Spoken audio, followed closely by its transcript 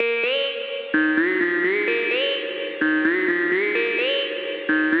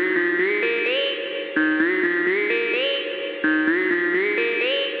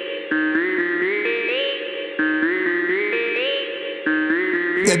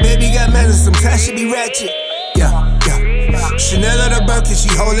baby got manners, sometimes she be ratchet. Yeah. Chanel on her Birkin, she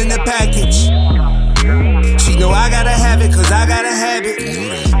holding the package. She know I gotta have it, cause I gotta have it.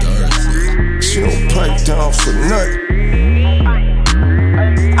 She don't pipe down for nothing.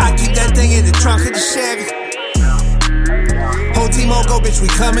 I keep that thing in the trunk of the Chevy. Whole team on go, bitch, we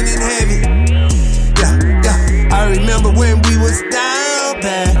coming in heavy. Yeah. I remember when we was down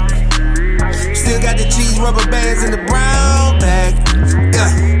bad. Still got the cheese rubber bands in the brown bag.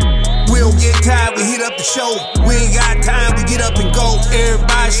 Yeah. We don't get tired, we hit up the show. We ain't got time, we get up and go.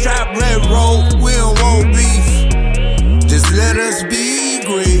 Everybody strap red roll, we don't want beef. Just let us be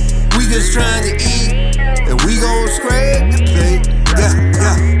great. We just trying to eat, and we gon' scrape the plate.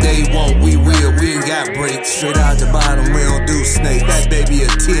 Yeah. They won't, we will, we ain't got breaks. Straight out the bottom, we don't do snake. That baby a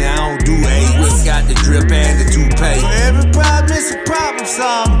 10, I don't do 8. We got the drip and the toupee. For every problem, it's a problem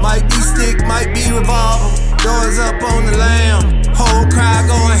solved. Might be stick, might be revolver. Doors up on the lamb, whole crowd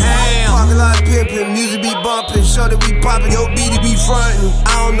going ham. Parking lot pimpin', music be bumpin'. Show that we poppin', your beat be frontin'.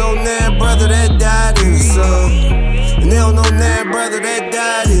 I don't know nan brother that died in the sub, and they don't know nan brother that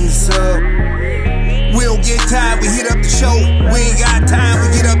died in the sub. We don't get tired, we hit up the show. We ain't got time,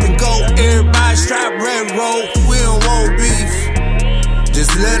 we get up and go. Everybody strap red roll, we don't want beef.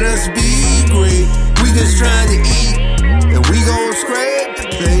 Just let us be great. We just trying to eat, and we gon' scratch.